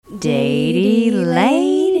Datey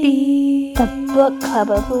Lady. The book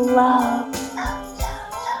club of love.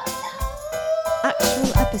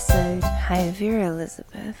 Actual episode. Hi, Vera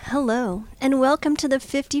Elizabeth. Hello, and welcome to the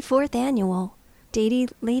 54th annual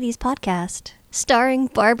Datey Ladies podcast, starring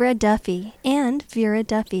Barbara Duffy and Vera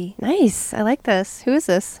Duffy. Nice. I like this. Who is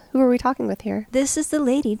this? Who are we talking with here? This is the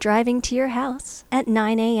lady driving to your house at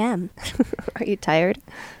 9 a.m. Are you tired?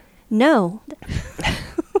 No.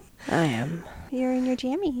 I am. You're in your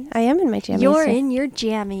jammies. I am in my jammies. You're in your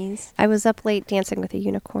jammies. I was up late dancing with a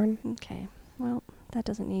unicorn. Okay. Well, that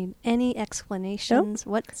doesn't need any explanations.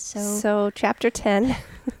 Nope. What? So chapter 10.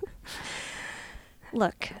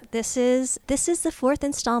 Look, this is the fourth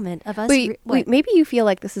installment of us. Wait, maybe you feel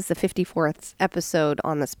like this is the 54th episode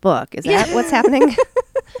on this book. Is that what's happening?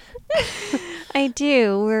 I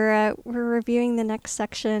do. We're reviewing the next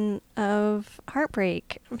section of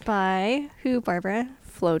Heartbreak by who, Barbara?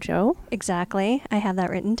 Flojo. Exactly. I have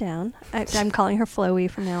that written down. I'm calling her Floey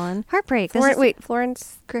from now on. Heartbreak.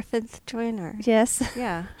 Florence Griffith Joyner. Yes.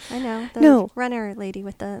 Yeah, I know. The No. runner lady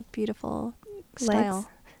with the beautiful style. Legs.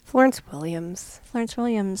 Florence Williams. Florence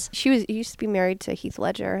Williams. She used to be married to Heath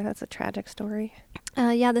Ledger. That's a tragic story.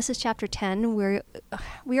 Yeah, this is chapter 10.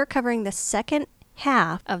 We are covering the second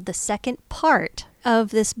half of the second part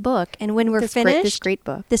of this book, and when we're finished,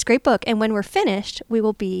 this great book, and when we're finished, we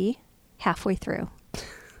will be halfway through.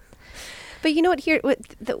 But you know what?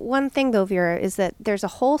 The one thing though, Vera, is that there's a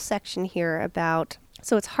whole section here about.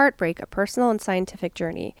 So it's Heartbreak, a personal and scientific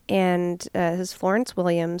journey. And this is Florence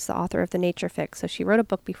Williams, the author of The Nature Fix. So she wrote a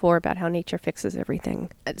book before about how nature fixes everything.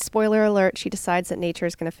 Spoiler alert, she decides that nature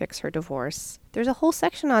is going to fix her divorce. There's a whole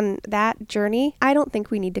section on that journey. I don't think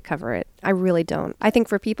we need to cover it. I really don't. I think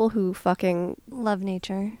for people who fucking love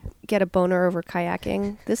nature, get a boner over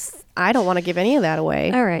kayaking, I don't want to give any of that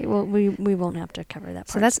away. All right. Well, we won't have to cover that part.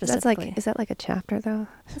 So that's specifically. like, is that like a chapter though?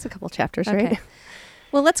 That's a couple chapters, okay. Right?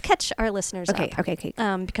 Well, let's catch our listeners up. Okay.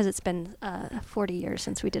 Because it's been 40 years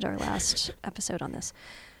since we did our last episode on this.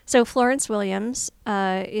 So Florence Williams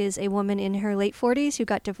is a woman in her late 40s who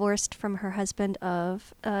got divorced from her husband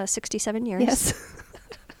of 67 years. Yes.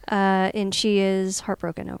 And she is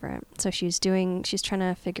heartbroken over it. So she's trying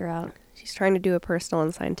to figure out. She's trying to do a personal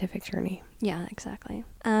and scientific journey. Yeah, exactly.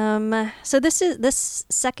 So this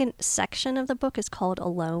second section of the book is called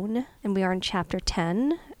Alone, and we are in chapter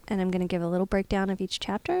 10. And I'm going to give a little breakdown of each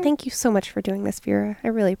chapter. Thank you so much for doing this, Vera. I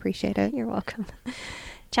really appreciate it. You're welcome.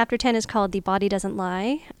 Chapter 10 is called The Body Doesn't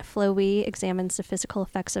Lie. Floey examines the physical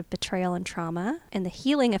effects of betrayal and trauma and the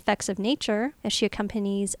healing effects of nature as she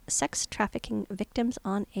accompanies sex trafficking victims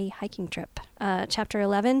on a hiking trip. Chapter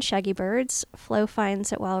 11, Shaggy Birds. Flo finds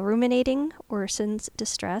that while ruminating worsens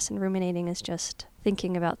distress, and ruminating is just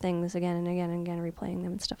thinking about things again and again and again, replaying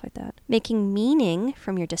them and stuff like that. Making meaning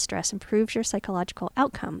from your distress improves your psychological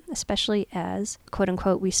outcome, especially as, quote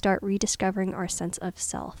unquote, we start rediscovering our sense of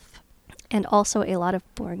self. And also a lot of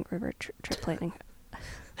boring river trip planning.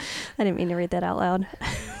 I didn't mean to read that out loud.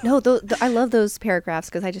 No, I love those paragraphs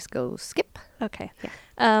because I just go skip. Okay. Yeah.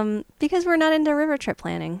 Because we're not into river trip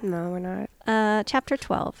planning. No, we're not. Chapter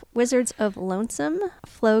 12, Wizards of Lonesome.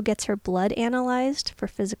 Flo gets her blood analyzed for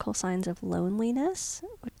physical signs of loneliness,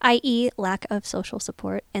 i.e. lack of social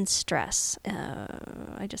support and stress.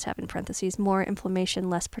 I just have in parentheses, more inflammation,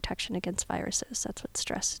 less protection against viruses. That's what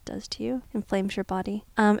stress does to you. Inflames your body.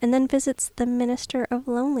 And then visits the Minister of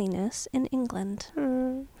Loneliness in England.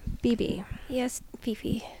 BB. Yes,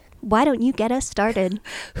 Fifi. Why don't you get us started?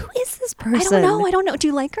 Who is this person? I don't know. Do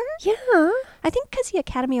you like her? Yeah. I think because the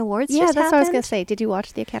Academy Awards Yeah, just that's what I was happened. going to say. Did you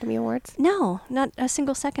watch the Academy Awards? No, not a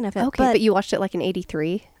single second of it. Okay, but you watched it like in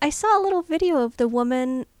 83? I saw a little video of a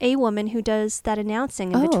woman who does that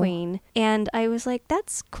announcing in between. And I was like,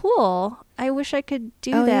 that's cool. I wish I could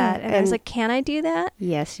do that. Yeah. And I was like, can I do that?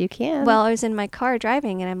 Yes, you can. Well, I was in my car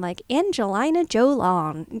driving and I'm like, Angelina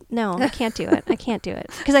Jolie. No, I can't do it. I can't do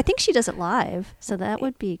it. Because I think she does it live. So that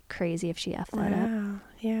would be crazy if she effed that up.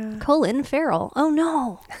 Yeah. Colin Farrell. Oh,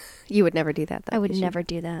 no. You would never do that, though. I would never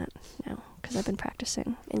do that. No, because I've been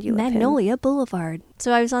practicing. And you love him. Magnolia Boulevard.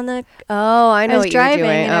 So I was on the... Oh, I know what you're doing.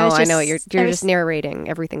 And I know what you're just narrating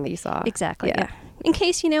everything that you saw. Exactly, yeah. In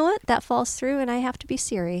case, you know what, that falls through and I have to be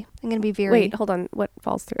Siri. I'm going to be very... Wait, hold on. What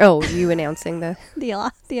falls through? Oh, you announcing the...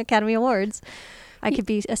 the Academy Awards. I could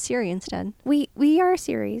be a Siri instead. We are a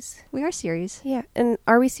series. We are series. Yeah. And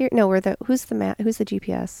are we Siri? No, who's the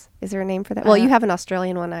GPS? Is there a name for that? Well, you have an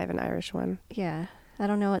Australian one. I have an Irish one. Yeah. I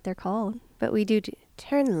don't know what they're called. But we do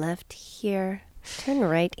turn left here. Turn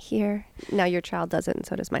right here. Now your child does it and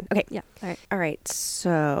so does mine. Okay. Yeah. All right. All right.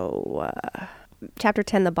 So chapter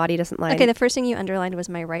 10, The Body Doesn't Lie. Okay, the first thing you underlined was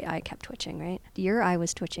my right eye kept twitching, right? Your eye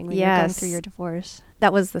was twitching when you were going through your divorce.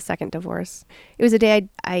 That was the second divorce. It was a day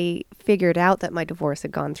I figured out that my divorce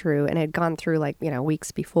had gone through, and it had gone through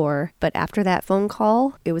weeks before. But after that phone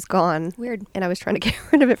call, it was gone. Weird. And I was trying to get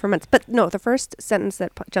rid of it for months. But no, the first sentence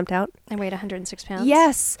that jumped out. I weighed 106 pounds.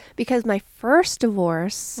 Yes, because my first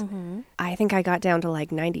divorce, I think I got down to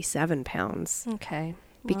 97 pounds. Okay.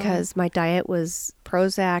 Because my diet was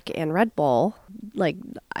Prozac and Red Bull.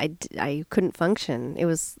 I couldn't function. It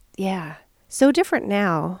was, so different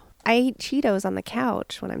now. I eat Cheetos on the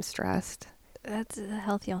couch when I'm stressed. That's a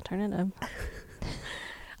healthy alternative.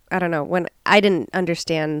 I don't know. When I didn't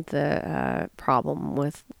understand the problem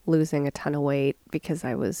with losing a ton of weight because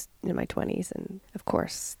I was in my 20s. And of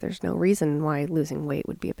course, there's no reason why losing weight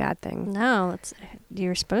would be a bad thing. No,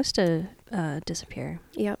 you're supposed to disappear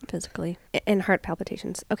physically. And heart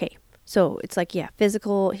palpitations. Okay. So it's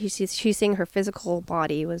physical. She's saying her physical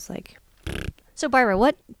body was like... So, Barbara,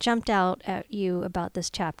 what jumped out at you about this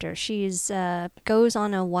chapter? She's goes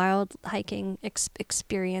on a wild hiking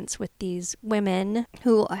experience with these women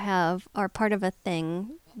who are part of a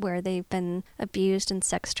thing where they've been abused and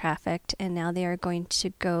sex trafficked, and now they are going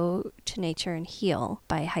to go to nature and heal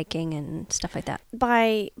by hiking and stuff like that.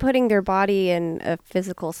 By putting their body in a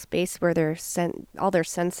physical space where all their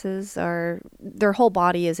senses their whole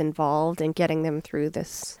body is involved in getting them through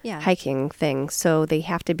this hiking thing. So they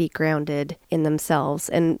have to be grounded in themselves.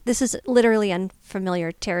 And this is literally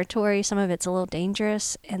unfamiliar territory. Some of it's a little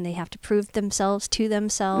dangerous, and they have to prove themselves to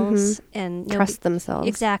themselves and trust themselves.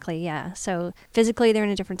 Exactly, yeah. So physically they're in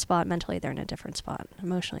a different spot, mentally they're in a different spot,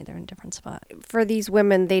 emotionally they're in a different spot. For these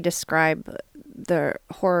women, they describe the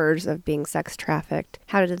horrors of being sex trafficked.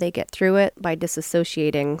 How did they get through it? By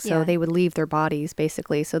disassociating. So they would leave their bodies,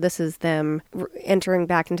 basically. So this is them entering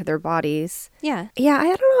back into their bodies. Yeah. Yeah, I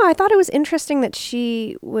don't know. I thought it was interesting that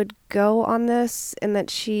she would go on this, and that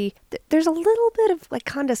there's a little bit of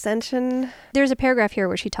condescension. There's a paragraph here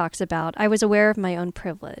where she talks about, I was aware of my own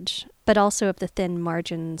privilege, but also of the thin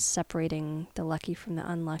margins separating the lucky from the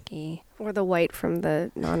unlucky. Or the white from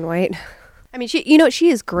the non-white. I mean, she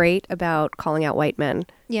is great about calling out white men.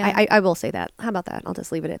 Yeah. I will say that. How about that? I'll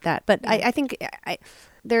just leave it at that. But yeah. I think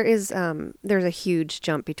there's a huge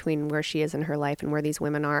jump between where she is in her life and where these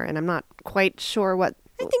women are. And I'm not quite sure what...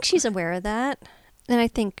 I think she's aware of that. And I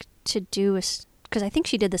think because I think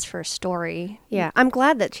she did this for a story. Yeah. I'm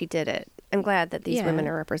glad that she did it. I'm glad that these women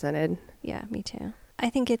are represented. Yeah, me too. I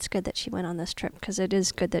think it's good that she went on this trip, because it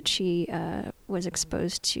is good that she was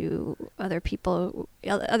exposed to other people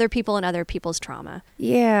and other people's trauma.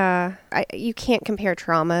 Yeah. You can't compare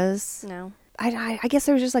traumas. No. I guess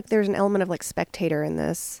there's an element of spectator in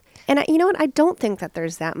this. And you know what? I don't think that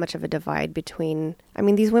there's that much of a divide between,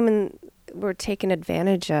 these women were taken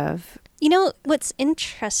advantage of. You know, what's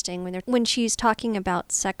interesting when she's talking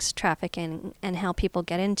about sex trafficking and how people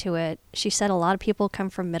get into it, she said a lot of people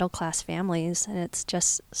come from middle-class families, and it's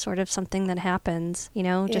just sort of something that happens,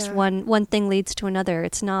 just one thing leads to another.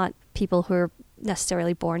 It's not people who are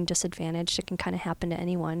necessarily born disadvantaged. It can kind of happen to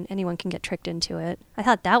anyone. Anyone can get tricked into it. I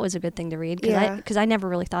thought that was a good thing to read, because I never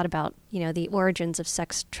really thought about, the origins of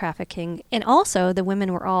sex trafficking. And also, the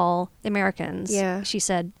women were all Americans. Yeah. She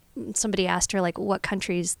said, somebody asked her what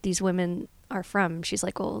countries these women are from. She's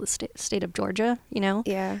like, well, the state of Georgia,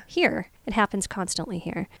 Yeah. Here. It happens constantly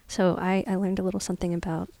here. So I learned a little something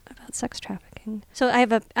about sex trafficking. So I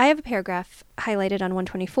have a paragraph highlighted on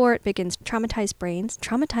 124. It begins, traumatized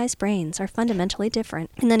brains are fundamentally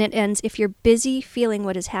different. And then it ends, if you're busy feeling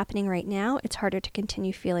what is happening right now, it's harder to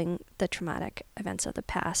continue feeling the traumatic events of the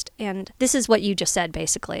past. And this is what you just said,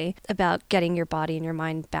 basically, about getting your body and your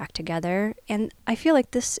mind back together. And I feel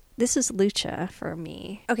like this is lucha for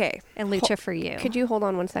me. Okay. And lucha for you. Could you hold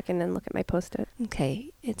on 1 second and look at my Post-it?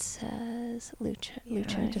 Okay. It says lucha.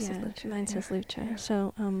 Lucha. It just says lucha. Mine says lucha.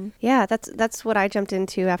 So, yeah, that's what I jumped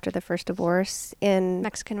into after the first divorce in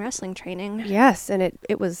Mexican wrestling training. Yes, and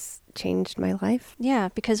it was changed my life. Yeah,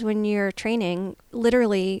 because when you're training,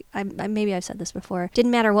 literally, maybe I've said this before,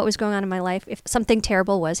 didn't matter what was going on in my life. If something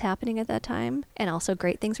terrible was happening at that time, and also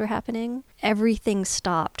great things were happening, everything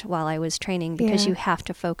stopped while I was training, because you have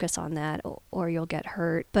to focus on that or you'll get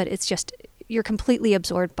hurt. But it's just, you're completely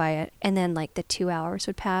absorbed by it. And then the 2 hours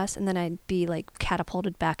would pass, and then I'd be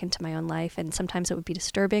catapulted back into my own life. And sometimes it would be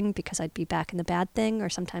disturbing because I'd be back in the bad thing, or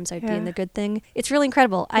sometimes I'd be in the good thing. It's really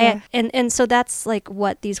incredible. Yeah. And so that's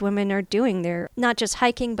what these women are doing. They're not just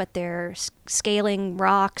hiking, but they're scaling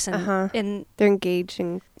rocks and they're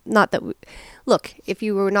engaging not that, look, if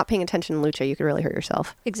you were not paying attention in lucha, you could really hurt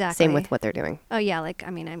yourself. Exactly. Same with what they're doing. Oh, yeah. Like, I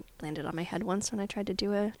mean, I landed on my head once when I tried to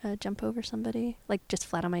do a jump over somebody, like just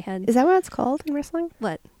flat on my head. Is that what it's called in wrestling?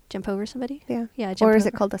 What? Jump over somebody? Yeah. Yeah. Jump Or is over.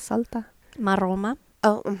 it called a salta? Maroma.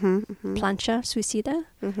 Oh, Plancha suicida.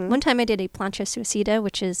 Mm-hmm. One time I did a plancha suicida,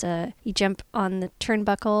 which is you jump on the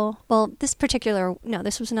turnbuckle. Well, this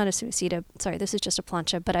was not a suicida. Sorry, this is just a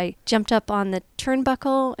plancha. But I jumped up on the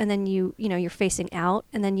turnbuckle, and then you're facing out,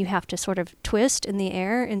 and then you have to sort of twist in the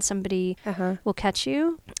air, and somebody will catch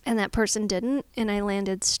you. And that person didn't, and I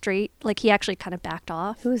landed straight. Like, he actually kind of backed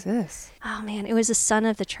off. Who is this? Oh man, it was the son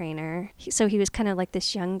of the trainer. So he was kind of like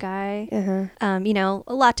this young guy. Uh-huh.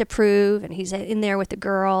 A lot to prove, and he's in there with the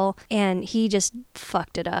girl, and he just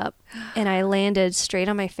fucked it up, and I landed straight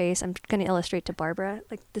on my face. I'm going to illustrate to Barbara,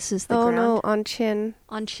 like, this is the ground. Oh no, on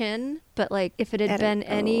chin. But like, if it had been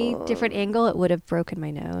any different angle, it would have broken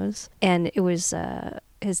my nose. And it was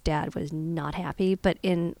his dad was not happy. But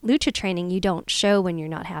in lucha training, you don't show when you're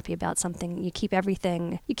not happy about something. You keep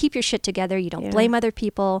your shit together. You don't blame other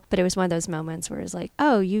people. But it was one of those moments where it's like,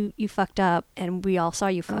 oh, you fucked up, and we all saw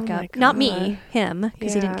you fuck up. Not me, him,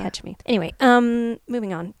 because he didn't catch me. Anyway,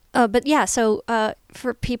 moving on. But yeah, so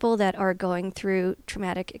for people that are going through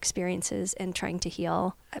traumatic experiences and trying to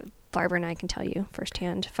heal, Barbara and I can tell you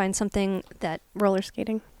firsthand, find something that... Roller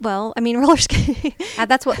skating. Well, I mean, roller skating.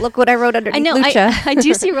 Look what I wrote underneath I know, lucha. I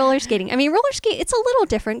do see roller skating. I mean, roller skate, it's a little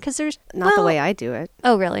different because there's... Not the way I do it.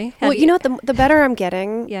 Oh, really? Well, you know what? The better I'm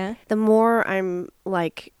getting, Yeah. the more I'm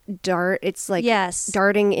like it's like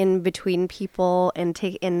darting in between people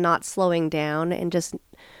and not slowing down and just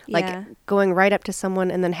like going right up to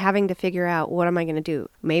someone and then having to figure out, what am I going to do?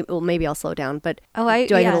 Maybe I'll slow down, but do I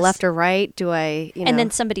go to left or right? Do I, And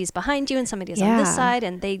then somebody's behind you and somebody's on this side,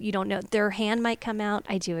 and you don't know, their hand might come out.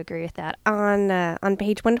 I do agree with that. On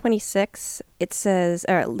page 126, it says,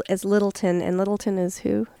 as Littleton, and Littleton is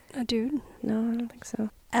who? A dude? No, I don't think so.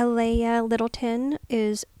 Alea Littleton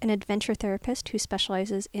is an adventure therapist who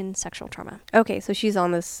specializes in sexual trauma. Okay, so she's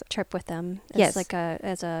on this trip with them as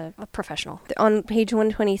as a professional. On page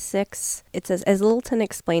 126, it says, as Littleton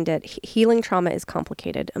explained it, healing trauma is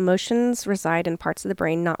complicated. Emotions reside in parts of the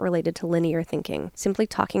brain not related to linear thinking. Simply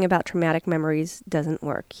talking about traumatic memories doesn't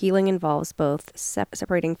work. Healing involves both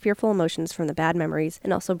separating fearful emotions from the bad memories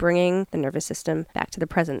and also bringing the nervous system back to the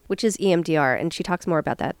present, which is EMDR, and she talks more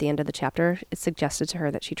about that at the end of the chapter. It's suggested to her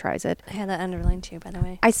that she tries it. I had that underlined too, by the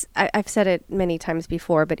way. I've said it many times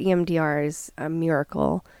before, but EMDR is a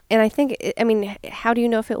miracle. And I think, how do you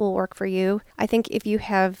know if it will work for you? I think if you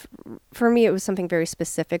have, for me, it was something very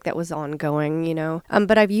specific that was ongoing,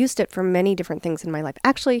 but I've used it for many different things in my life.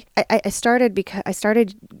 Actually, I started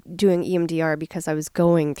doing EMDR because I was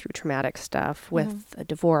going through traumatic stuff with a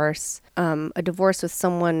divorce with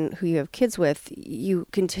someone who you have kids with. You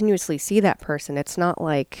continuously see that person. It's not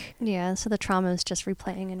like... Yeah, so the trauma is just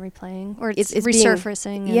replaying and replaying, or it's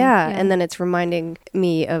resurfacing. And then it's reminding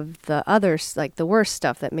me of the others, like the worst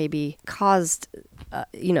stuff that maybe caused,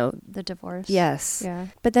 the divorce. Yes. Yeah.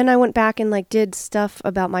 But then I went back and did stuff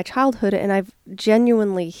about my childhood, and I've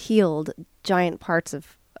genuinely healed giant parts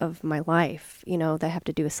of my life, that have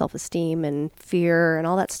to do with self-esteem and fear and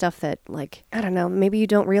all that stuff that, I don't know, maybe you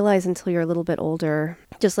don't realize until you're a little bit older.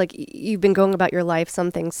 Just like you've been going about your life, some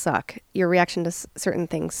things suck. Your reaction to certain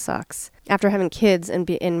things sucks. After having kids and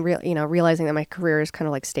realizing that my career is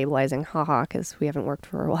kind of stabilizing, because we haven't worked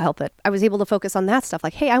for a while, but I was able to focus on that stuff.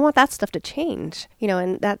 Hey, I want that stuff to change,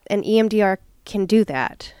 and EMDR can do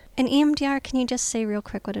that. And EMDR, can you just say real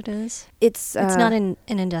quick what it is? It's not an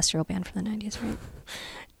industrial band from the 90s, right?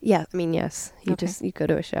 Yeah, yes. You go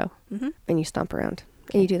to a show and you stomp around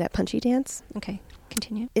and you do that punchy dance. Okay,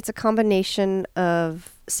 continue. It's a combination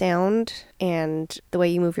of sound and the way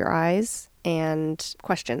you move your eyes and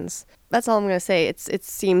questions. That's all I'm going to say. It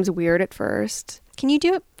seems weird at first. Can you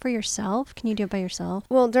do it for yourself? Can you do it by yourself?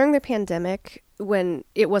 Well, during the pandemic, when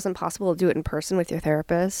it wasn't possible to do it in person with your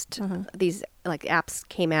therapist, these apps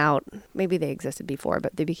came out. Maybe they existed before,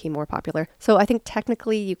 but they became more popular. So I think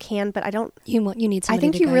technically you can, but I don't. You need somebody. I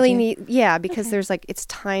think to you guide really you. need, because there's it's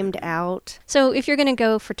timed out. So if you're going to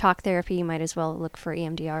go for talk therapy, you might as well look for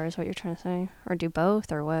EMDR, is what you're trying to say, or do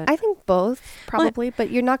both, or what? I think both probably, but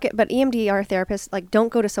you're not but EMDR therapists don't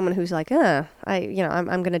go to someone who's I'm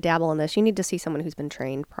going to dabble in this. You need to see someone who's been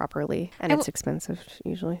trained properly, and it's expensive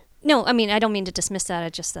usually. No, I don't mean to dismiss that.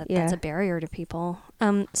 It's just that's a barrier to people.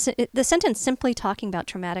 The sentence simply talking about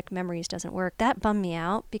traumatic memories doesn't work. That bummed me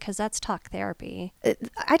out because that's talk therapy.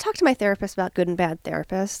 I talk to my therapist about good and bad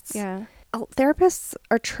therapists. Yeah. therapists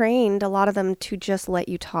are trained, a lot of them, to just let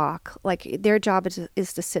you talk. Like their job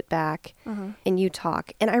is to sit back and you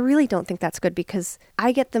talk. And I really don't think that's good, because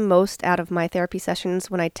I get the most out of my therapy sessions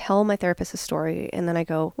when I tell my therapist a story and then I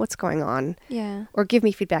go, what's going on? Yeah. Or give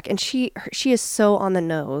me feedback. And she is so on the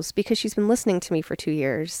nose because she's been listening to me for 2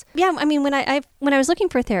 years. Yeah, I mean, when I was looking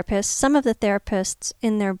for a therapist, some of the therapists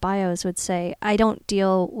in their bios would say, I don't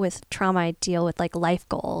deal with trauma, I deal with like life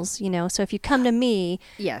goals, you know? So if you come to me,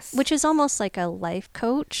 Yes. which is almost like a life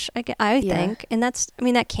coach, I think. And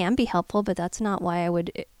that can be helpful, but that's not why I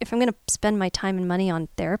would, if I'm going to spend my time and money on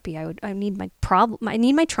therapy, I need my trauma,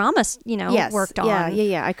 worked on.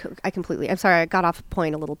 Yeah. I completely, I'm sorry, I got off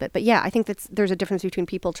point a little bit, but yeah, I think there's a difference between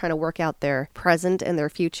people trying to work out their present and their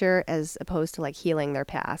future as opposed to like healing their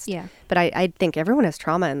past. Yeah. But I think everyone has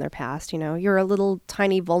trauma in their past, you know, you're a little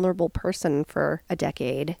tiny vulnerable person for a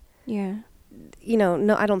decade. Yeah. You know,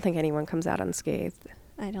 no, I don't think anyone comes out unscathed.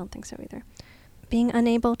 I don't think so either. Being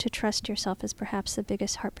unable to trust yourself is perhaps the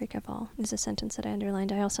biggest heartbreak of all, is a sentence that I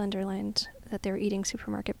underlined. I also underlined that they were eating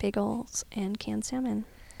supermarket bagels and canned salmon.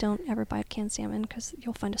 Don't ever buy canned salmon because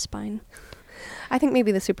you'll find a spine. I think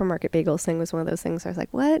maybe the supermarket bagels thing was one of those things I was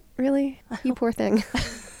like, what? Really? You poor thing.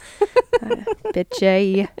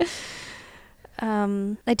 Bitchy.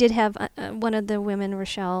 I did have one of the women,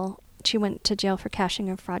 Rochelle, she went to jail for cashing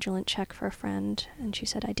a fraudulent check for a friend, and she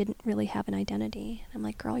said, I didn't really have an identity. I'm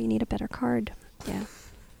like, girl, you need a better card. Yeah.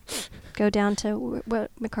 Go down to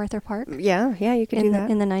MacArthur Park. Yeah, you could do that.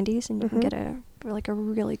 In the 90s, and you can get a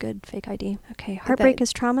really good fake ID. Okay, heartbreak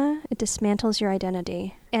is trauma. It dismantles your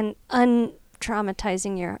identity. And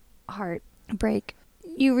untraumatizing your heartbreak,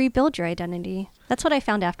 you rebuild your identity. That's what I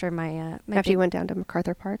found after my after you went down to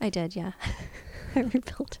MacArthur Park? I did, yeah. I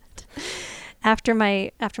rebuilt it. After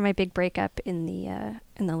my big breakup in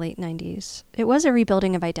the late 90s, it was a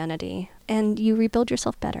rebuilding of identity, and you rebuild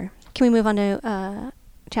yourself better. Can we move on to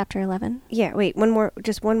chapter 11? Yeah, wait, one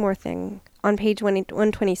more thing. On page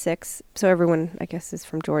 126, so everyone, I guess, is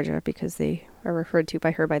from Georgia because they are referred to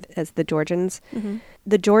by her as the Georgians. Mm-hmm.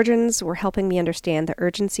 The Georgians were helping me understand the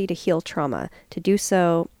urgency to heal trauma. To do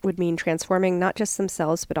so would mean transforming not just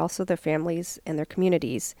themselves, but also their families and their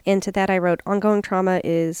communities. And to that I wrote, ongoing trauma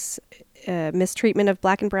is mistreatment of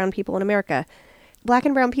Black and brown people in America. Black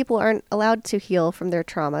and brown people aren't allowed to heal from their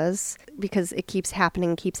traumas because it keeps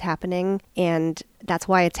happening, and that's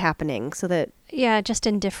why it's happening. So that... Yeah, just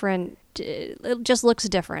in different... It just looks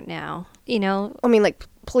different now, you know? I mean, like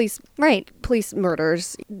police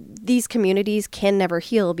murders. These communities can never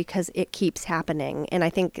heal because it keeps happening. And I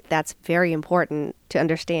think that's very important to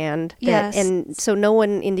understand. Yes. And so no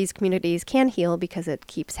one in these communities can heal because it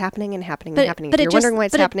keeps happening and happening and happening. If you're wondering why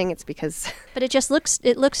it's happening, it's because... But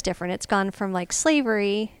it looks different. It's gone from like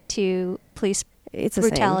slavery to police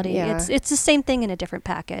brutality. Same, yeah. It's the same thing in a different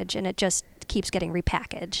package, and it just keeps getting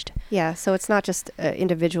repackaged. Yeah, so it's not just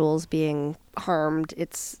individuals being harmed.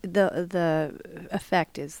 It's the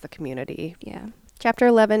effect is the community. Yeah. Chapter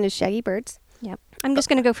 11 is Shaggy Birds. Yep. I'm just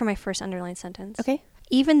going to go for my first underlined sentence. Okay.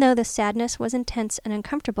 Even though the sadness was intense and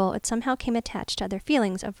uncomfortable, it somehow came attached to other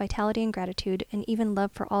feelings of vitality and gratitude, and even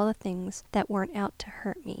love for all the things that weren't out to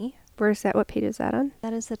hurt me. Where's that? What page is that on?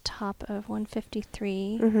 That is the top of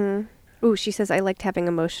 153. Mm-hmm. Ooh, she says, I liked having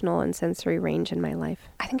emotional and sensory range in my life.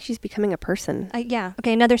 I think she's becoming a person. Yeah.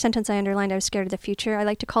 Okay, another sentence I underlined, I was scared of the future. I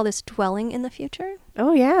like to call this dwelling in the future.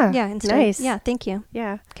 Oh, yeah. Yeah. Nice. Yeah, thank you.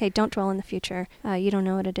 Yeah. Okay, don't dwell in the future. You don't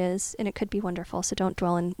know what it is, and it could be wonderful, so don't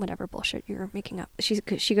dwell in whatever bullshit you're making up.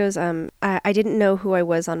 She goes, I didn't know who I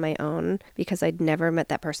was on my own because I'd never met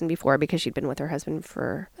that person before because she'd been with her husband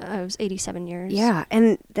for... it was 87 years. Yeah,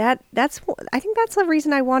 and I think that's the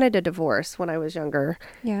reason I wanted a divorce when I was younger.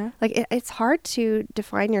 Yeah. Like, it's hard to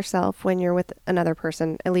define yourself when you're with another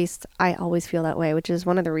person. At least I always feel that way, which is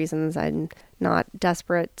one of the reasons I'm not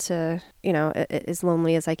desperate to, as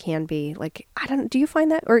lonely as I can be. Like, do you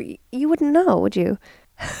find that? Or you wouldn't know, would you?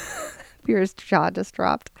 Your jaw just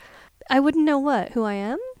dropped. I wouldn't know what? Who I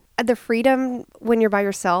am? The freedom when you're by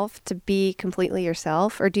yourself to be completely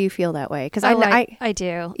yourself, or do you feel that way? Because I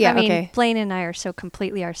do. Yeah, I mean, okay. Blaine and I are so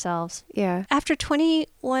completely ourselves. Yeah. After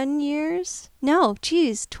 21 years,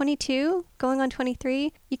 22, going on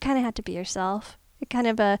 23, you kind of had to be yourself.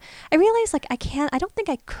 I realized like I don't think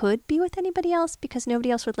I could be with anybody else because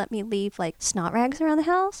nobody else would let me leave like snot rags around the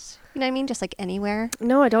house. You know what I mean? Just like anywhere.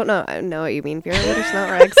 No, I don't know. I know what you mean, Vera. What are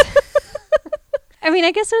snot rags? I mean,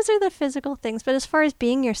 I guess those are the physical things, but as far as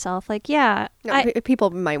being yourself, like, yeah. No,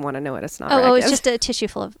 people might want to know what a snot rag is. Oh, it's just a tissue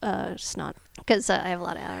full of snot because I have a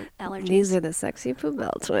lot of allergies. These are the sexy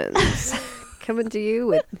Poubelle twins coming to you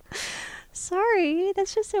with Sorry,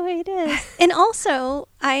 that's just the way it is. And also,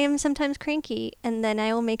 I am sometimes cranky, and then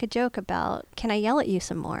I will make a joke about, can I yell at you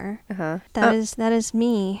some more? Uh-huh. That is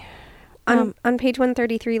me. On page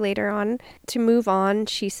 133 later on, to move on,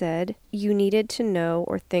 she said, you needed to know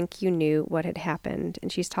or think you knew what had happened. And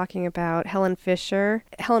she's talking about Helen Fisher,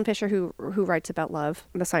 who writes about love,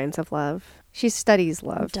 the science of love. She studies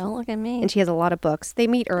love. Don't look at me. And she has a lot of books. They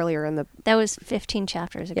meet earlier in the... That was 15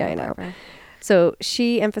 chapters ago. Yeah, I know. Barbara. So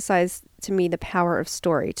she emphasized to me the power of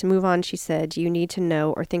story. To move on, she said, you need to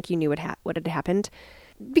know or think you knew what had happened.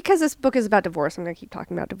 Because this book is about divorce, I'm going to keep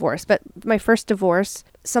talking about divorce. But my first divorce,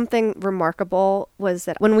 something remarkable was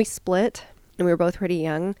that when we split, and we were both pretty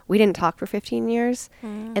young, we didn't talk for 15 years.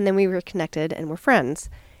 And then we reconnected and we're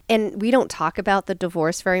friends. And we don't talk about the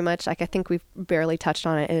divorce very much. Like, I think we've barely touched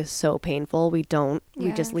on it. It is so painful. We don't. Yeah.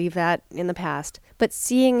 We just leave that in the past. But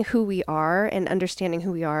seeing who we are and understanding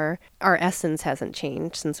who we are, our essence hasn't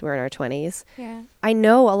changed since we're in our 20s. Yeah. I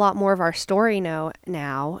know a lot more of our story now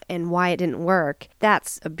and why it didn't work.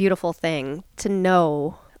 That's a beautiful thing to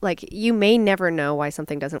know. Like, you may never know why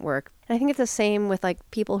something doesn't work. And I think it's the same with, like,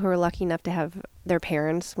 people who are lucky enough to have their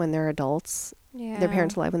parents when they're adults. Yeah. Their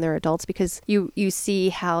parents alive when they're adults, because you see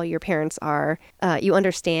how your parents are. You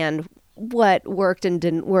understand what worked and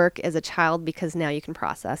didn't work as a child because now you can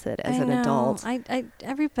process it as an adult.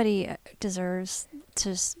 Everybody deserves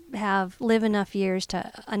to live enough years to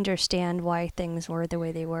understand why things were the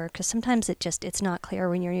way they were, because sometimes it's not clear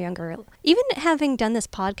when you're younger. Even having done this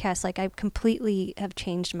podcast, like, I've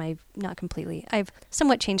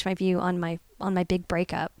somewhat changed my view on my big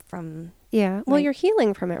breakup from... Yeah. Well, you're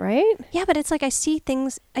healing from it, right? Yeah, but it's like I see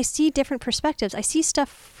different perspectives. I see stuff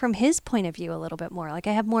from his point of view a little bit more. Like,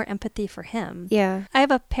 I have more empathy for him. Yeah. I have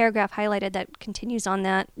a paragraph highlighted that continues on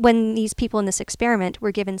that. When these people in this experiment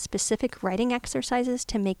were given specific writing exercises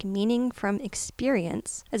to make meaning from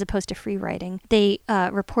experience as opposed to free writing, they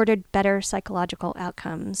reported better psychological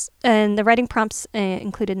outcomes. And the writing prompts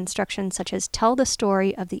included instructions such as tell the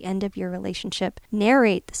story of the end of your relationship,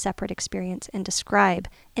 narrate the separate experience, and describe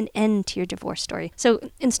an end to your divorce story. So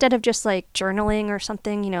instead of just like journaling or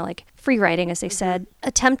something, like free writing, as they said,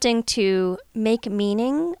 attempting to make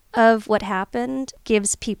meaning of what happened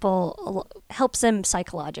helps them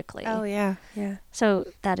psychologically. Oh, yeah. Yeah. So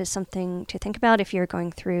that is something to think about if you're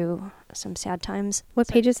going through some sad times. What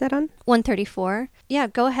page is that on? 134. Yeah,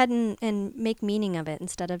 go ahead and make meaning of it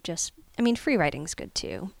instead of just, free writing's good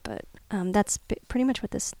too, but that's pretty much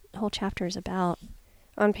what this whole chapter is about.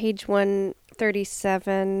 On page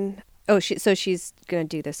 137, she's going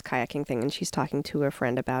to do this kayaking thing, and she's talking to a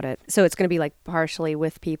friend about it. So it's going to be like partially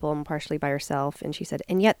with people and partially by herself. And she said,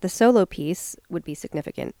 and yet the solo piece would be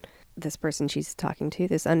significant. This person she's talking to,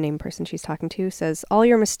 this unnamed person she's talking to, says, all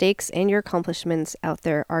your mistakes and your accomplishments out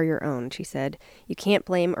there are your own, she said. You can't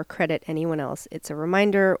blame or credit anyone else. It's a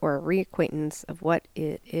reminder or a reacquaintance of what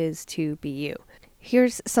it is to be you.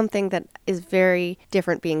 Here's something that is very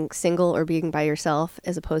different being single or being by yourself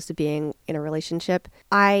as opposed to being in a relationship.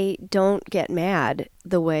 I don't get mad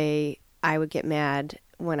the way I would get mad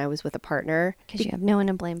when I was with a partner. Because you have no one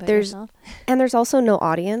to blame but yourself. And there's also no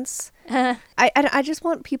audience. I just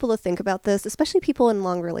want people to think about this, especially people in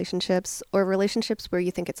long relationships or relationships where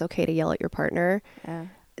you think it's okay to yell at your partner. Yeah.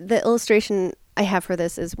 The illustration I have for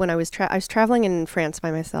this is when I was traveling in France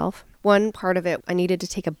by myself. One part of it, I needed to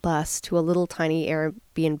take a bus to a little tiny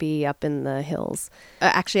Airbnb up in the hills.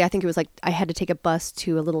 Actually, I think it was like I had to take a bus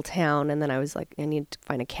to a little town, and then I was like, I need to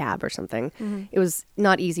find a cab or something. Mm-hmm. It was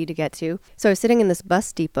not easy to get to. So I was sitting in this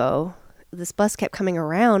bus depot. This bus kept coming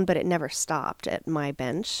around, but it never stopped at my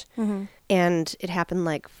bench. Mm-hmm. And it happened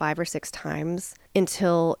like 5 or 6 times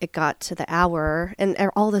until it got to the hour. And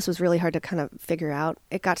all this was really hard to kind of figure out.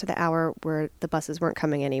 It got to the hour where the buses weren't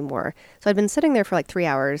coming anymore. So I'd been sitting there for like 3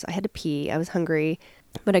 hours. I had to pee. I was hungry,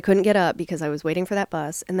 but I couldn't get up because I was waiting for that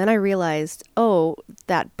bus. And then I realized,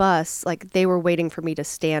 that bus, like they were waiting for me to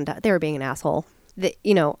stand up. They were being an asshole.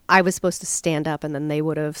 I was supposed to stand up and then they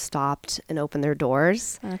would have stopped and opened their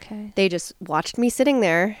doors. Okay. They just watched me sitting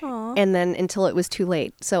there. Aww. And then until it was too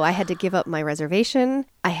late. So I had to give up my reservation.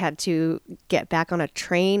 I had to get back on a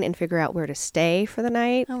train and figure out where to stay for the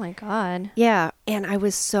night. Oh my God. Yeah. And I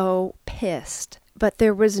was so pissed. But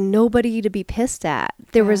there was nobody to be pissed at.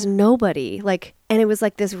 There was nobody. And it was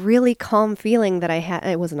like this really calm feeling that I had.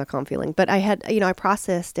 It wasn't a calm feeling, but I had, I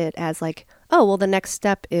processed it as like, oh, well, the next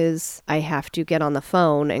step is I have to get on the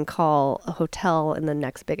phone and call a hotel in the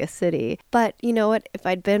next biggest city. But you know what? If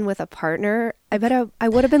I'd been with a partner, I bet I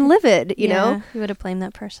would have been livid, you know? You would have blamed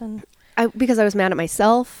that person. Because I was mad at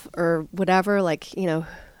myself or whatever,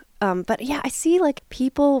 but yeah, I see like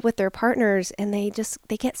people with their partners and they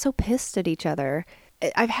get so pissed at each other.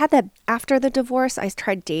 I've had that after the divorce. I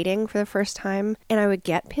tried dating for the first time, and I would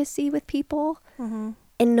get pissy with people. Mm-hmm.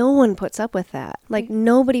 And no one puts up with that. Like,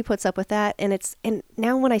 nobody puts up with that. And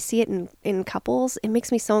now when I see it in couples, it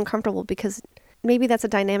makes me so uncomfortable, because maybe that's a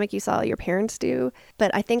dynamic you saw your parents do.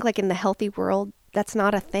 But I think, like, in the healthy world, that's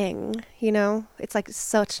not a thing, you know? It's like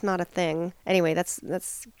such not a thing. Anyway, that's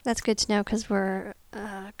good to know, because we're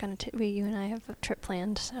you and I have a trip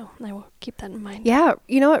planned, so I will keep that in mind. Yeah,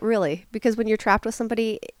 you know what, really? Because when you're trapped with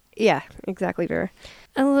somebody, yeah, exactly, Vera.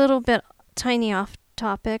 A little bit tiny off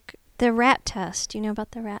topic. The RAT test. Do you know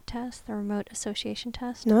about the RAT test, the remote association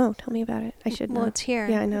test? No, tell me about it. I should know. Well, it's here.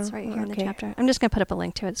 Yeah, I know. It's right here in the chapter. I'm just going to put up a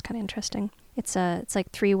link to it. It's kind of interesting. It's like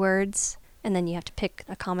 3 words, and then you have to pick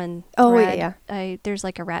a common thread. Oh, yeah. There's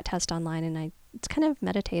like a RAT test online, and it's kind of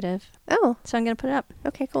meditative. Oh. So I'm going to put it up.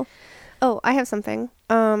 Okay, cool. Oh, I have something.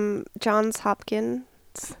 Johns Hopkins.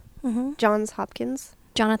 Mm-hmm. Johns Hopkins.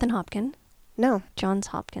 Jonathan Hopkins. No. Johns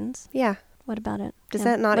Hopkins. Yeah. What about it? Does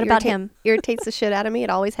that not what about him? irritates the shit out of me? It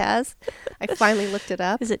always has. I finally looked it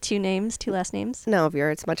up. Is it 2 names, 2 last names? No,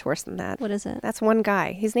 Vera, it's much worse than that. What is it? That's one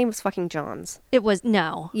guy. His name was fucking Johns. It was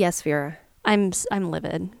no. Yes, Vera. I'm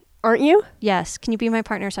livid. Aren't you? Yes. Can you be my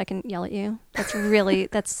partner so I can yell at you? That's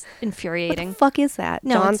infuriating. What the fuck is that?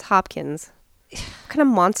 No, Johns Hopkins. What kind of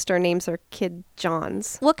monster names are kid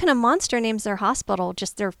Johns? What kind of monster names their hospital?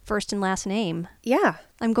 Just their first and last name. Yeah.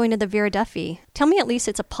 I'm going to the Vera Duffy. Tell me at least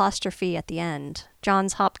it's apostrophe at the end.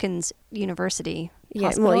 Johns Hopkins University. Yeah.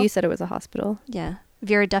 Hospital? Well, you said it was a hospital. Yeah.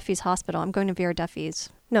 Vera Duffy's hospital. I'm going to Vera Duffy's.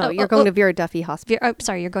 No, you're going to Vera Duffy Hospital.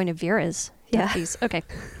 Sorry, you're going to Vera's. Yeah. Duffy's. Okay.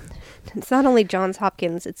 It's not only Johns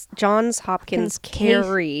Hopkins. It's Johns Hopkins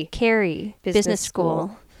Carey Business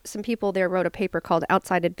School. Some people there wrote a paper called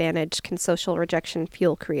Outside Advantage, Can Social Rejection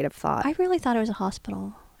Fuel Creative Thought? I really thought it was a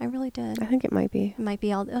hospital. I really did. I think it might be. It might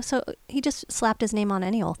be all. Oh, so he just slapped his name on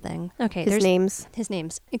any old thing. Okay. His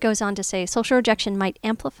names. It goes on to say, social rejection might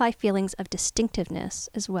amplify feelings of distinctiveness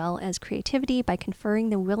as well as creativity by conferring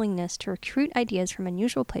the willingness to recruit ideas from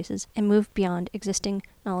unusual places and move beyond existing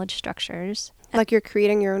knowledge structures. Like you're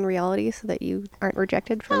creating your own reality so that you aren't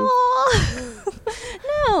rejected from...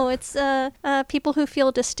 No, it's people who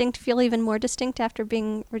feel distinct feel even more distinct after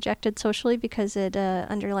being rejected socially because it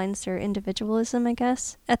underlines their individualism, I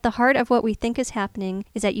guess. At the heart of what we think is happening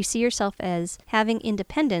is that you see yourself as having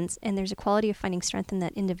independence, and there's a quality of finding strength in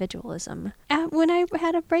that individualism. When I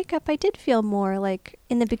had a breakup, I did feel more like,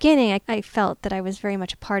 in the beginning, I felt that I was very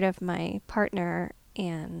much a part of my partner,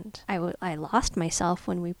 and I lost myself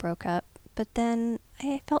when we broke up. But then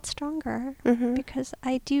I felt stronger because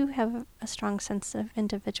I do have a strong sense of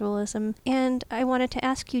individualism. And I wanted to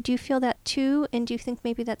ask you, do you feel that too? And do you think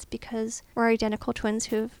maybe that's because we're identical twins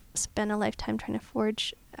who've spent a lifetime trying to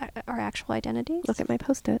forge our actual identities? Look at my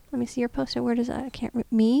Post-it. Let me see your Post-it. Where does that? I can't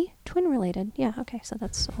me? Twin related. Yeah, okay. So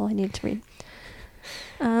that's all I needed to read.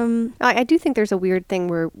 I do think there's a weird thing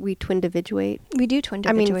where we twin-dividuate. We do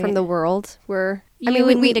twin-dividuate. I mean, from the world.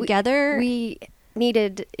 We together? We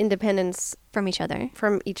needed independence from each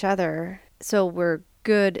other. So we're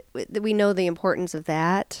good. We know the importance of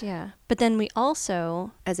that. Yeah. But then we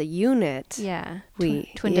also, as a unit,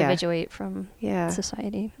 we twin-dividuate from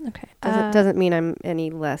society. Okay. Doesn't mean I'm any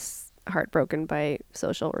less heartbroken by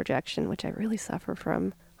social rejection, which I really suffer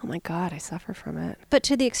from. Oh my God, I suffer from it. But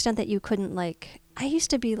to the extent that you couldn't, like, I used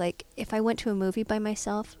to be like, if I went to a movie by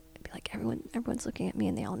myself, I'd be like, everyone's looking at me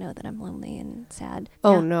and they all know that I'm lonely and sad.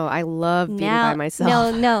 Oh no, I love being by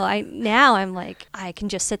myself. Now I'm like, I can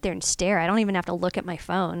just sit there and stare. I don't even have to look at my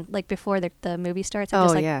phone. Like before the movie starts, I'm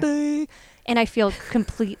just like, "Boo," and I feel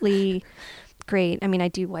completely great. I mean, I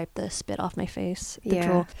do wipe the spit off my face.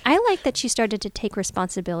 Drool. I like that she started to take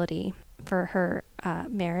responsibility for her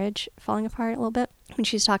marriage falling apart a little bit when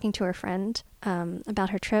she's talking to her friend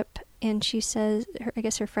about her trip. And she says, I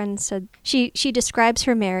guess her friend said, she describes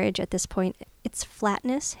her marriage at this point. Its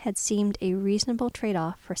flatness had seemed a reasonable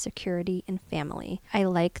trade-off for security and family. I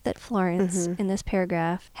like that Florence, in this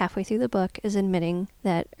paragraph, halfway through the book, is admitting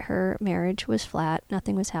that her marriage was flat.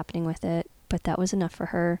 Nothing was happening with it. But that was enough for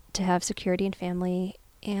her to have security and family.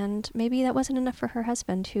 And maybe that wasn't enough for her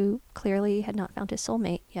husband, who clearly had not found his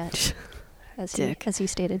soulmate yet. As he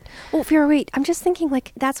stated. Oh, Vera, wait. I'm just thinking,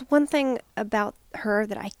 like, that's one thing about her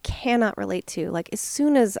that I cannot relate to. Like, as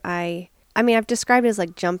soon as I've described it as,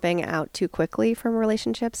 like, jumping out too quickly from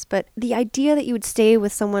relationships, but the idea that you would stay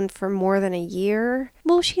with someone for more than a year.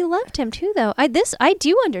 Well, she loved him, too, though. I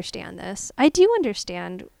do understand this. I do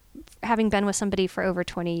understand, having been with somebody for over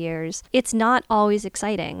 20 years, it's not always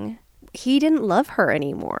exciting. He didn't love her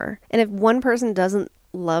anymore. And if one person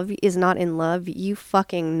is not in love, you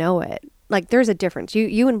fucking know it. Like, there's a difference.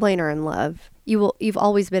 You and Blaine are in love. you've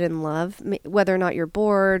always been in love, whether or not you're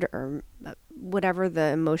bored or whatever the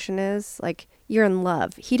emotion is, like you're in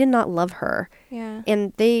love. He did not love her. Yeah.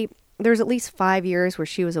 And there's at least 5 years where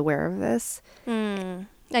she was aware of this.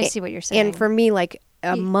 I see what you're saying. And for me, like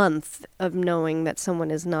a month of knowing that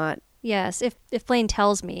someone is not. Yes. If Blaine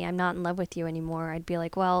tells me I'm not in love with you anymore, I'd be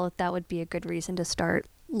like, well, that would be a good reason to start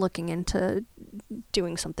looking into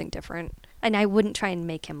doing something different. And I wouldn't try and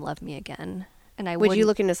make him love me again. And Would you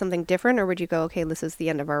look into something different, or would you go, okay, this is the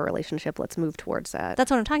end of our relationship, let's move towards that? That's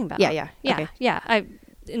what I'm talking about. Yeah. Okay. Yeah.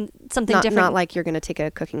 Something different. Not like you're going to take a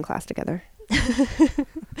cooking class together.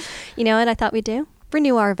 You know what I thought we'd do?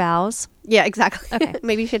 Renew our vows. Yeah, exactly. Okay.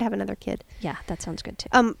 Maybe you should have another kid. Yeah, that sounds good too.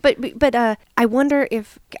 But I wonder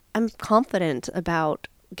if I'm confident about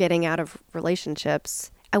getting out of relationships.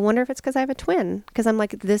 I wonder if it's because I have a twin. Because I'm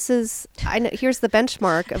like, here's the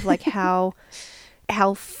benchmark of like how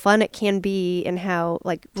fun it can be and how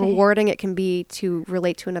like rewarding it can be to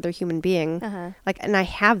relate to another human being. Like, and I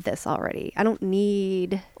have this already. I don't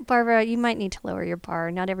need. Barbara, you might need to lower your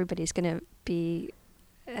bar. Not everybody's going to be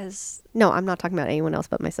as. No, I'm not talking about anyone else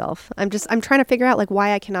but myself. I'm trying to figure out like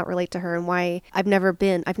why I cannot relate to her and why I've never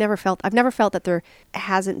felt that there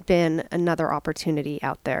hasn't been another opportunity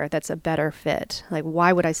out there that's a better fit. Like,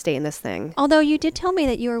 why would I stay in this thing? Although you did tell me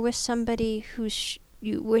that you were with somebody who's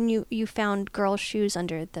when you found girls' shoes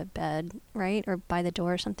under the bed, right? Or by the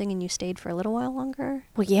door or something, and you stayed for a little while longer?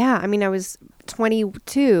 Well, yeah. I mean, I was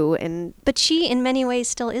 22 and... But she, in many ways,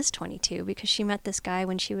 still is 22 because she met this guy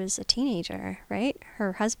when she was a teenager, right?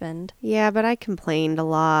 Her husband. Yeah, but I complained a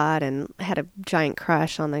lot and had a giant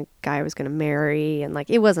crush on the guy I was going to marry. And, like,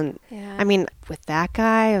 it wasn't... Yeah. I mean, with that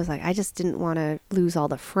guy, I was like, I just didn't want to lose all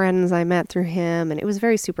the friends I met through him. And it was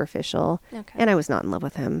very superficial. Okay. And I was not in love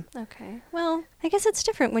with him. Okay. Well, I guess it's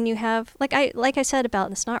different when you have... Like I said about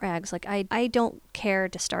the snot rags, like, I don't care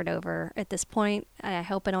to start over at this point. I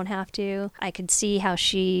hope I don't have to. I could see how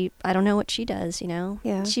I don't know what she does, you know?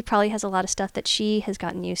 Yeah. She probably has a lot of stuff that she has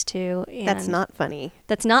gotten used to. And that's not funny.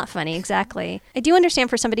 That's not funny, exactly. I do understand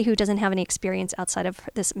for somebody who doesn't have any experience outside of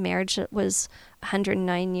this marriage that was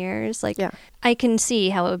 109 years. Like, yeah. I can see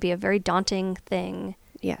how it would be a very daunting thing.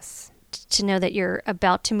 Yes. To know that you're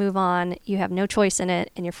about to move on, you have no choice in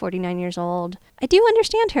it, and you're 49 years old. I do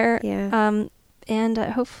understand her. Yeah. And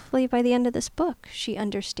hopefully by the end of this book, she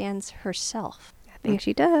understands herself. I think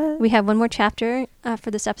she does. We have one more chapter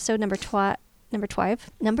for this episode, number 12. Number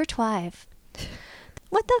 12.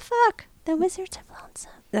 What the fuck? The Wizards of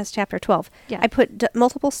Lonesome. That's chapter 12. Yeah. I put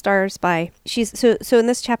multiple stars by... So in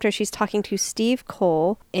this chapter, she's talking to Steve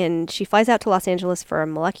Cole, and she flies out to Los Angeles for a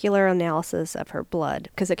molecular analysis of her blood,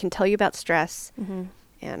 because it can tell you about stress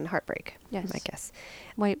and heartbreak, I guess.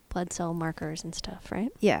 White blood cell markers and stuff,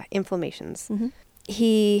 right? Yeah, inflammations. Mm-hmm.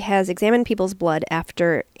 He has examined people's blood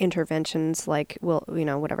after interventions like,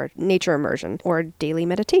 nature immersion or daily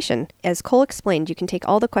meditation. As Cole explained, you can take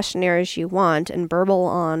all the questionnaires you want and burble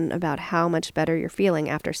on about how much better you're feeling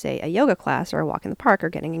after, say, a yoga class or a walk in the park or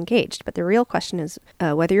getting engaged. But the real question is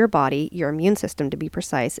whether your body, your immune system to be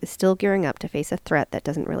precise, is still gearing up to face a threat that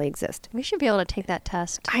doesn't really exist. We should be able to take that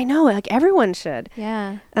test. I know, like everyone should.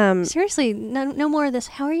 Yeah. Seriously, no more of this.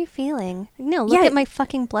 How are you feeling? No, look at my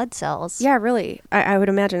fucking blood cells. Yeah, really. I would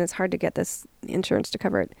imagine it's hard to get this insurance to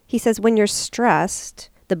cover it. He says when you're stressed,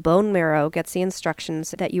 the bone marrow gets the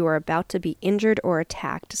instructions that you are about to be injured or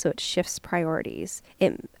attacked, so it shifts priorities.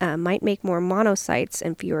 It might make more monocytes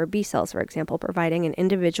and fewer B cells, for example, providing an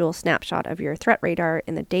individual snapshot of your threat radar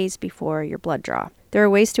in the days before your blood draw. There are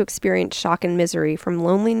ways to experience shock and misery, from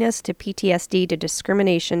loneliness to PTSD to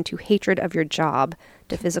discrimination to hatred of your job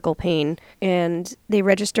to physical pain, and they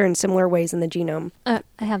register in similar ways in the genome. I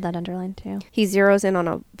have that underlined too. He zeroes in on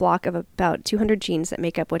a block of about 200 genes that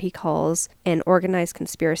make up what he calls an organized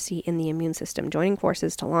conspiracy in the immune system, joining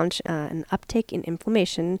forces to launch an uptick in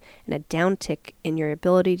inflammation and a downtick in your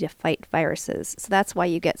ability to fight viruses. So that's why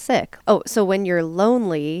you get sick. Oh, so when you're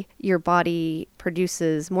lonely, your body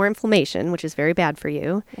produces more inflammation, which is very bad for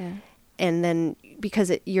you. Yeah. And then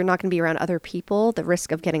because you're not going to be around other people, the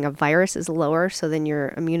risk of getting a virus is lower, so then your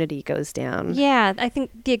immunity goes down. Yeah, I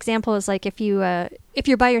think the example is like if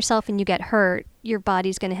you're by yourself and you get hurt, your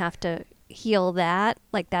body's going to have to heal that.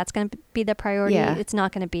 Like that's going to be the priority. Yeah. It's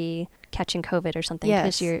not going to be catching COVID or something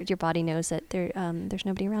because your body knows that there's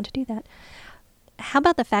nobody around to do that. How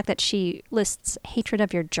about the fact that she lists hatred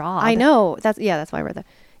of your job? I know. That's why I read that.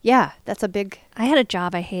 Yeah, that's a big... I had a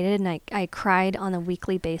job I hated, and I cried on a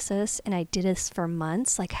weekly basis, and I did this for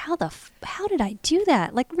months. Like, how did I do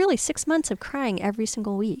that? Like, really, 6 months of crying every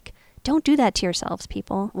single week. Don't do that to yourselves,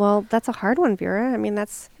 people. Well, that's a hard one, Vera. I mean,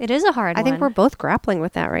 It is a hard one. I think we're both grappling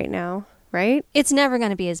with that right now. right? It's never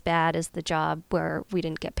going to be as bad as the job where we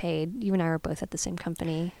didn't get paid. You and I were both at the same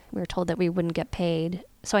company. We were told that we wouldn't get paid.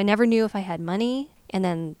 So I never knew if I had money. And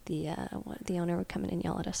then the owner would come in and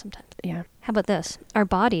yell at us sometimes. Yeah. How about this? Our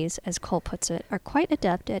bodies, as Cole puts it, are quite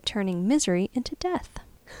adept at turning misery into death.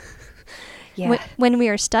 Yeah. When we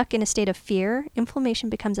are stuck in a state of fear, inflammation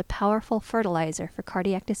becomes a powerful fertilizer for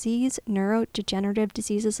cardiac disease, neurodegenerative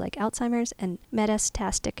diseases like Alzheimer's, and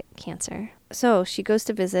metastatic cancer. So she goes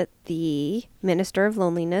to visit the Minister of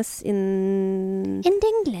Loneliness in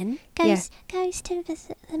England. Goes to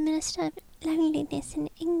visit the Minister of Loneliness in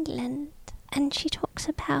England. And she talks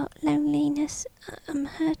about loneliness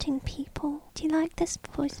hurting people. Do you like this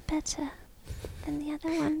voice better than the other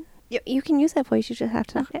one? You can use that voice. You just have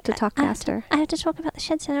to talk faster. I have to talk about the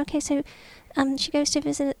shed center. Okay, so she goes to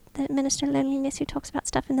visit the Minister of Loneliness who talks about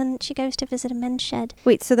stuff, and then she goes to visit a men's shed.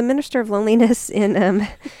 Wait, so the Minister of Loneliness in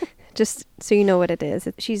just so you know what it is,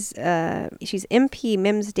 she's MP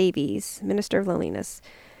Mims Davies, Minister of Loneliness,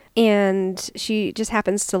 and she just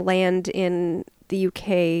happens to land in the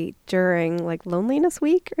UK during like Loneliness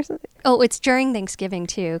Week or something. Oh, it's during Thanksgiving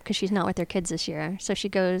too, because she's not with her kids this year. So she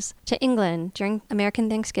goes to England during American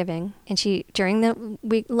Thanksgiving, and she during the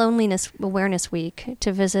week Loneliness Awareness Week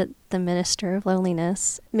to visit the Minister of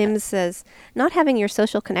Loneliness. Mims says, not having your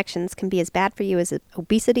social connections can be as bad for you as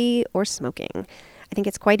obesity or smoking. I think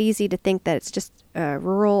it's quite easy to think that it's just a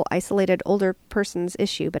rural, isolated, older person's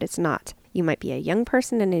issue, but it's not. You might be a young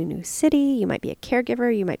person in a new city. You might be a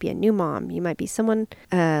caregiver. You might be a new mom. You might be someone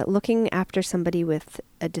looking after somebody with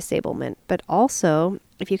a disablement. But also,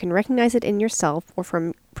 if you can recognize it in yourself or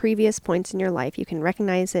from previous points in your life, you can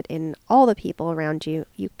recognize it in all the people around you.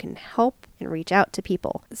 You can help and reach out to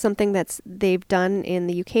people. Something they've done in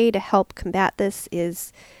the UK to help combat this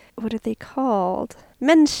is, what are they called?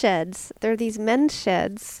 Men's sheds. There are these men's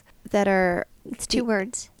sheds that are... It's two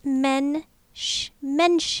words. Men sheds.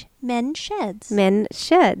 Men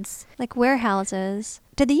sheds. Like warehouses.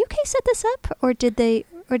 Did the UK set this up, or did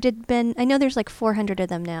Ben? I know there's like 400 of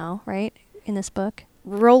them now, right, in this book.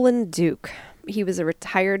 Roland Duke. He was a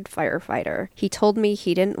retired firefighter. He told me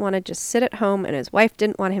he didn't want to just sit at home, and his wife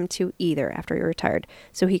didn't want him to either after he retired.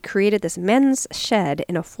 So he created this men's shed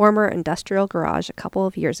in a former industrial garage a couple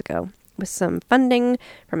of years ago, with some funding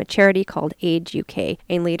from a charity called Age UK,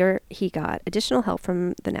 and later he got additional help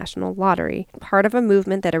from the National Lottery. Part of a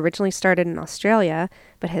movement that originally started in Australia,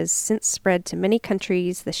 but has since spread to many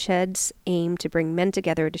countries, the sheds aim to bring men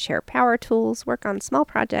together to share power tools, work on small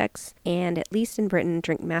projects, and, at least in Britain,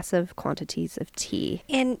 drink massive quantities of tea.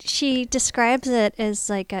 And she describes it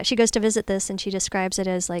as like, she goes to visit this, and she describes it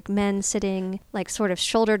as like men sitting like sort of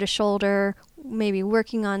shoulder to shoulder, maybe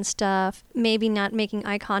working on stuff, maybe not making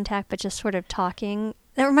eye contact, but just sort of talking.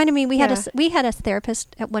 That reminded me, we had a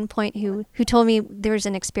therapist at one point who told me there was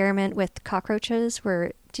an experiment with cockroaches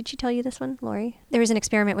where, did she tell you this one, Lori? There was an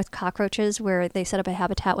experiment with cockroaches where they set up a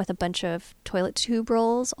habitat with a bunch of toilet tube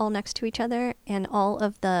rolls all next to each other, and all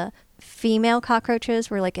of the female cockroaches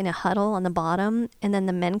were like in a huddle on the bottom, and then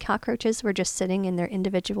the men cockroaches were just sitting in their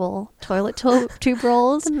individual toilet tube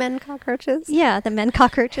rolls. The men cockroaches? Yeah, the men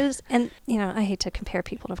cockroaches. And, I hate to compare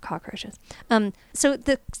people to cockroaches. So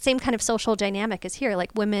the same kind of social dynamic is here.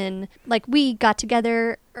 Like women, like we got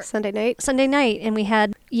together Sunday night, and we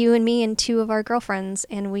had you and me and two of our girlfriends,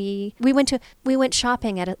 and we went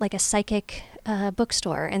shopping at a psychic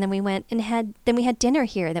bookstore, and then we had dinner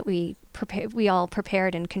here that we all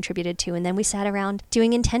prepared and contributed to, and then we sat around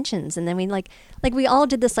doing intentions, and then we like we all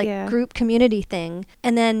did this group community thing.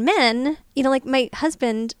 And then men, like my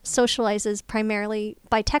husband socializes primarily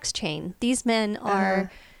by text chain. These men are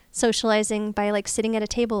socializing by like sitting at a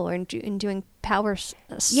table or doing power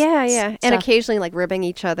and occasionally like ribbing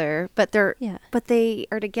each other, but they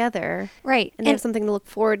are together, right? And they have something to look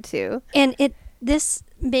forward to, and this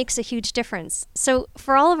makes a huge difference. So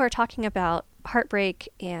for all of our talking about heartbreak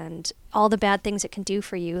and all the bad things it can do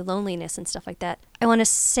for you, loneliness and stuff like that, I want to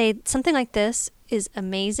say something like this is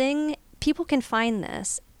amazing. People can find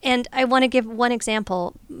this. And I want to give one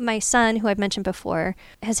example. My son, who I've mentioned before,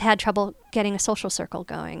 has had trouble getting a social circle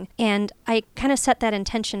going. And I kind of set that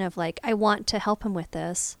intention of like, I want to help him with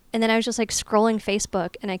this. And then I was just like scrolling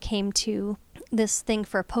Facebook, and I came to this thing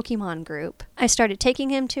for a Pokemon group. I started taking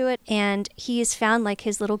him to it, and he's found like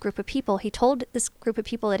his little group of people. He told this group of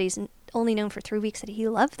people that he's only known for 3 weeks that he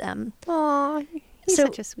loved them. Aw, he's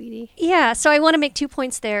such a sweetie. Yeah, so I want to make 2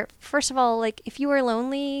 points there. First of all, like if you are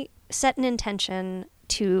lonely, set an intention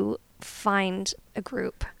to find a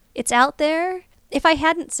group. It's out there. If I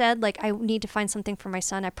hadn't said like I need to find something for my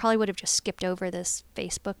son, I probably would have just skipped over this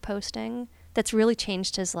Facebook posting that's really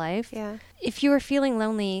changed his life. Yeah. If you are feeling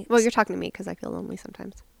lonely... Well, you're talking to me because I feel lonely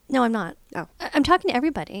sometimes. No, I'm not. Oh. I'm talking to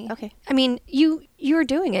everybody. Okay. I mean, you're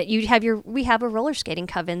doing it. We have a roller skating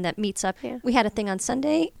coven that meets up. Yeah. We had a thing on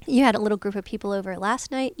Sunday. You had a little group of people over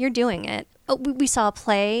last night. You're doing it. Oh, we saw a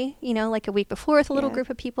play, like a week before with a little group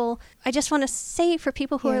of people. I just want to say for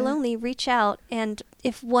people who are lonely, reach out. And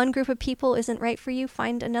if one group of people isn't right for you,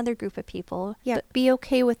 find another group of people. Yeah. Be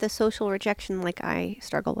okay with the social rejection like I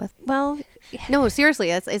struggle with. Well, no, seriously,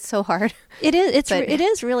 it's so hard. It is. It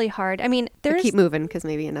is really hard. I mean, keep moving because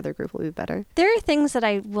maybe another group will be better. There are things that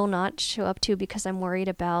I will not show up to because I'm worried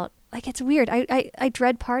about. Like, it's weird. I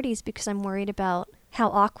dread parties because I'm worried about how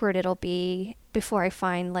awkward it'll be before I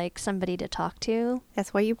find like somebody to talk to.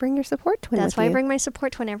 That's why you bring your support twin. That's why I bring my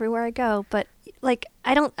support twin everywhere I go. But like,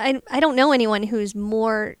 I don't know anyone who's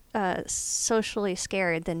more socially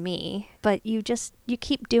scared than me. But you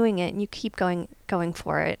keep doing it and you keep going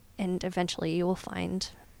for it, and eventually you will find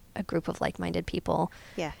a group of like-minded people.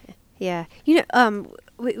 Yeah. Yeah.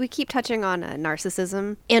 We keep touching on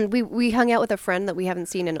narcissism, and we hung out with a friend that we haven't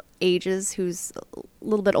seen in ages who's a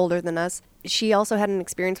little bit older than us. She also had an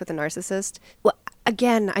experience with a narcissist. Well,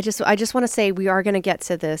 again, I just want to say we are going to get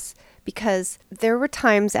to this because there were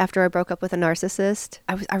times after I broke up with a narcissist,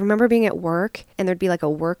 I remember being at work and there'd be like a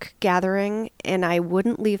work gathering and I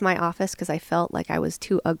wouldn't leave my office because I felt like I was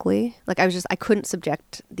too ugly. Like I couldn't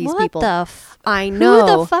subject these people. I know.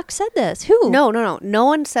 Who the fuck said this? Who? No. No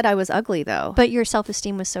one said I was ugly though. But your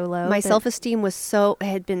self-esteem was so low. My self-esteem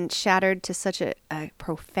had been shattered to such a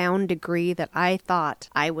profound degree that I thought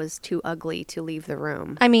I was too ugly to leave the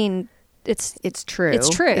room. I mean, it's true. It's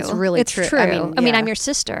true. It's really true. I mean, I'm your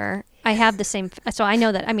sister. I have the same, so I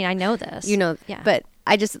know that. I mean, I know this. Yeah. But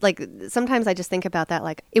I just sometimes I just think about that.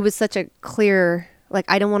 Like it was such a clear,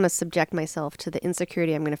 I don't want to subject myself to the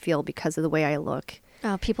insecurity I'm going to feel because of the way I look.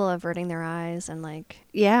 Oh, people averting their eyes and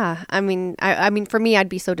Yeah. I mean, for me, I'd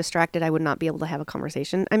be so distracted I would not be able to have a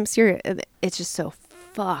conversation. I'm serious. It's just so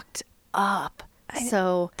fucked up.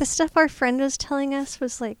 So the stuff our friend was telling us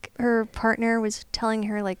was like her partner was telling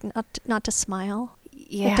her not to smile.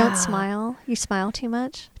 Yeah. Don't smile. You smile too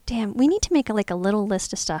much. Damn, we need to make a little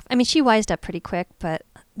list of stuff. I mean, she wised up pretty quick, but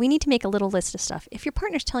we need to make a little list of stuff. If your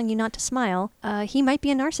partner's telling you not to smile, he might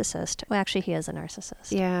be a narcissist. Well, actually, he is a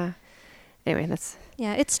narcissist. Yeah. Anyway, that's...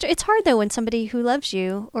 Yeah, it's hard, though, when somebody who loves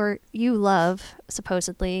you, or you love,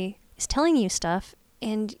 supposedly, is telling you stuff,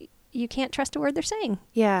 and you can't trust a word they're saying.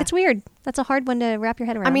 Yeah. It's weird. That's a hard one to wrap your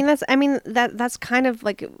head around. That's kind of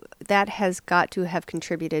that has got to have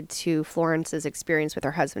contributed to Florence's experience with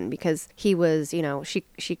her husband because he was,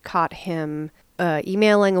 she caught him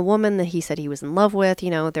emailing a woman that he said he was in love with.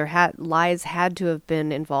 Lies had to have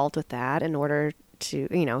been involved with that in order to,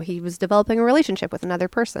 he was developing a relationship with another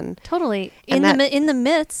person. Totally. In the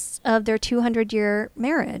midst of their 200-year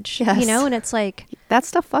marriage. Yes. And it's like... That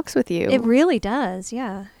stuff fucks with you. It really does.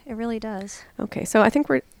 Yeah, it really does. Okay, so I think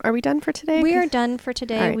are we done for today? We are done for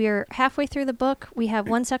today. Right. We are halfway through the book. We have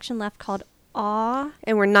one section left called Awe.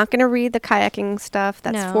 And we're not going to read the kayaking stuff.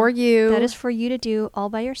 That's for you. That is for you to do all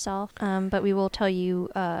by yourself. But we will tell you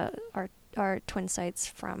our twin sites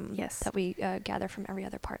from that we gather from every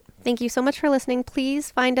other part. Thank you so much for listening.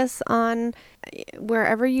 Please find us on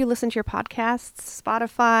wherever you listen to your podcasts,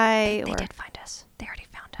 Spotify. They did find us. They already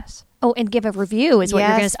found us. Oh, and give a review is what you're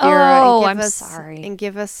going to say. Oh, I'm sorry. And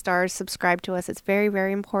give us stars. Subscribe to us. It's very,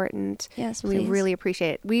 very important. Yes, please. We really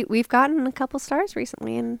appreciate it. We've gotten a couple stars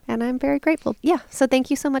recently, and I'm very grateful. Yeah. So thank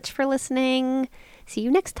you so much for listening. See you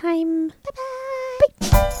next time. Bye-bye.